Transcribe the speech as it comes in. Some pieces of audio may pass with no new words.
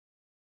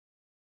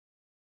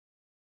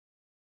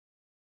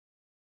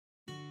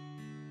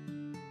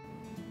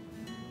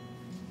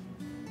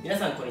皆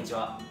さんこんにち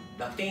は。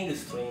楽天イーグル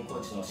ストレーニングコ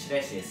ーチの白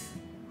石です。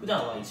普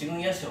段は一軍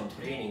野手の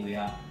トレーニング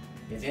や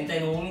全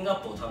体のウォーミングア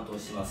ップを担当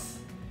しています。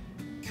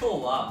今日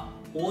は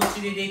お家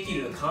ででき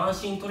る下半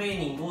身トレー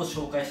ニングを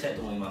紹介したい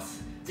と思いま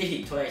す。ぜ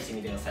ひトライして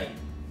みてください。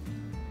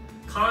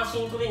下半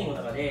身トレーニング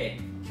の中で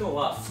今日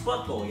はスク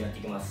ワットをやって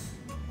いきます。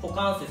股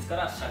関節か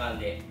らしゃがん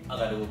で上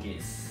がる動き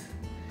です。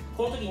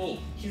この時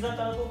に膝か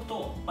ら動く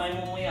と前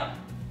ももや、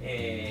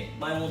前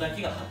ももだ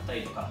けが張った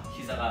りとか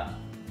膝が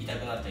痛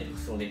くなったりとか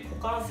するので、股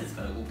関節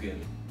から動くよ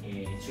う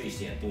に、注意し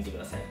てやってみてく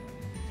ださい。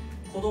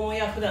子供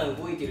や普段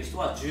動いている人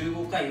は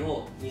15回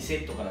を2セ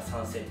ットから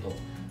3セット、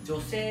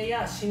女性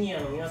やシニア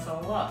の皆さ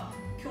んは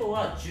今日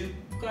は10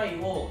回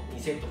を2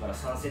セットから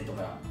3セット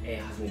から、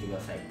始めてくだ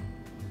さい。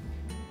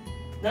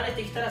慣れ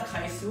てきたら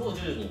回数を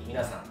徐々に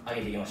皆さん上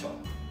げていきましょう。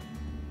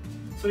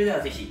それでは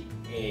ぜひ、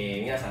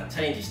皆さんチ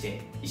ャレンジし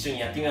て一緒に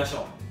やってみまし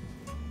ょ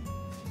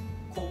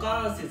う。股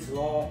関節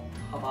の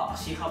幅、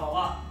足幅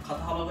は肩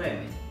幅ぐらい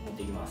まで持っ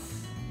ていきま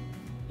す。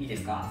いいで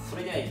すか？そ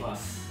れではいきま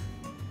す。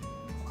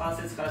股関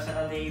節からしゃ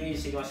がんでイメージ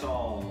していきまし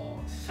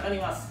ょう。しゃがみ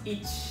ます。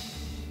1、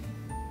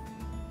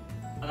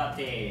上がっ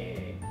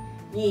て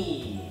2、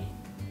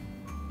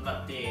上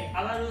がって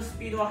上がるス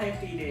ピードは速く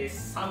ていいで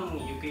す。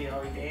3、ゆっくり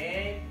伸び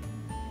て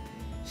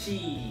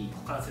4、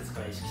股関節か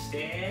ら意識し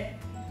て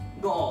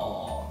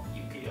5、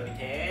ゆっくり降り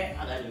て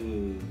上がる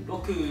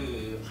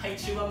6、はい、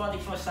中盤まで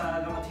来ました。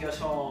頑張っていきま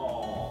し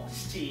ょう。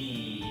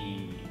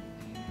7、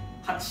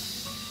8、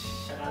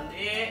しゃがん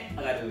で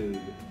上がる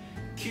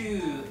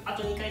9、あ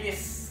と2回で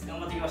す。頑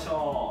張っていきまし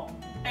ょ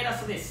う。はい、ラ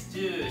ストです。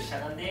10、しゃ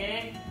がん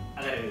で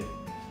上がる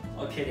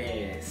OK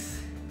で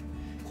す。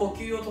呼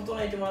吸を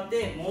整えてもらっ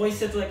てもう1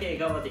セットだけ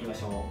頑張っていきま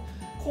しょ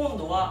う。今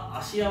度は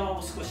足山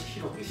を少し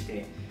広くし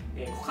て、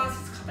股関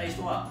節硬い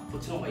人はこ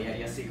っちの方がや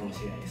りやすいかも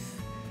しれないです。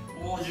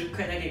もう10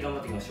回だけ頑張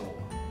っていきましょう。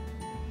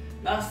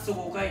ラスト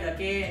5回だ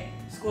け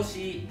少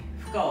し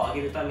負荷を上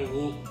げるため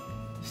に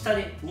下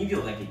で2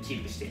秒だけキ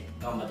ープして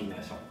頑張っていき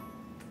ましょう。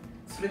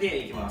それでは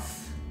いきま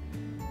す。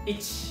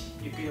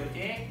1、ゆっくり降り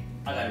て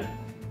上がる。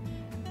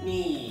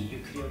2、ゆ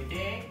っくり降りて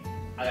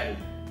上がる。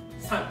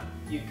3、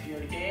ゆっくり降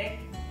りて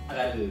上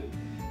がる。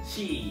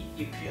4、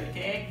ゆっくり降り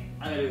て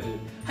上がる。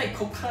はい、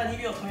ここから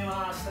2秒止め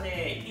ます。下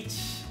で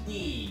1、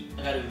2、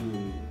上がる。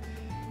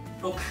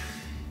6、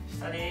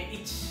下で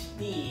1、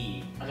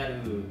2、上が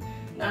る。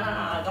7、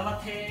頑張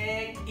っ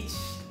て1、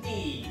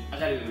2、上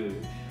が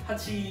る。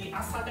8、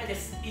3回で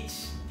す。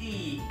1、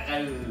2、上が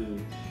る。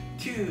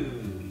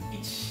9、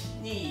1、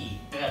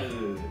2、上が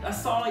る。ラ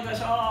ストいきま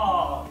し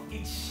ょう。1、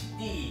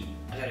2、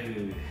上が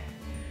る。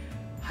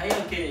はい、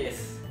 OK で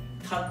す。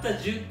たった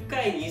10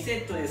回2セ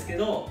ットですけ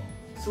ど、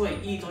すごい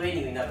いいトレーニ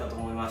ングになったと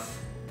思いま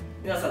す。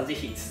皆さんぜ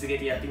ひ続け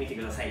てやってみて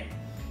ください。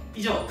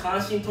以上、下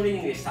半身トレーニ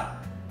ングでし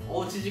た。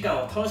おうち時間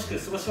を楽しく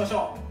過ごしまし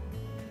ょう。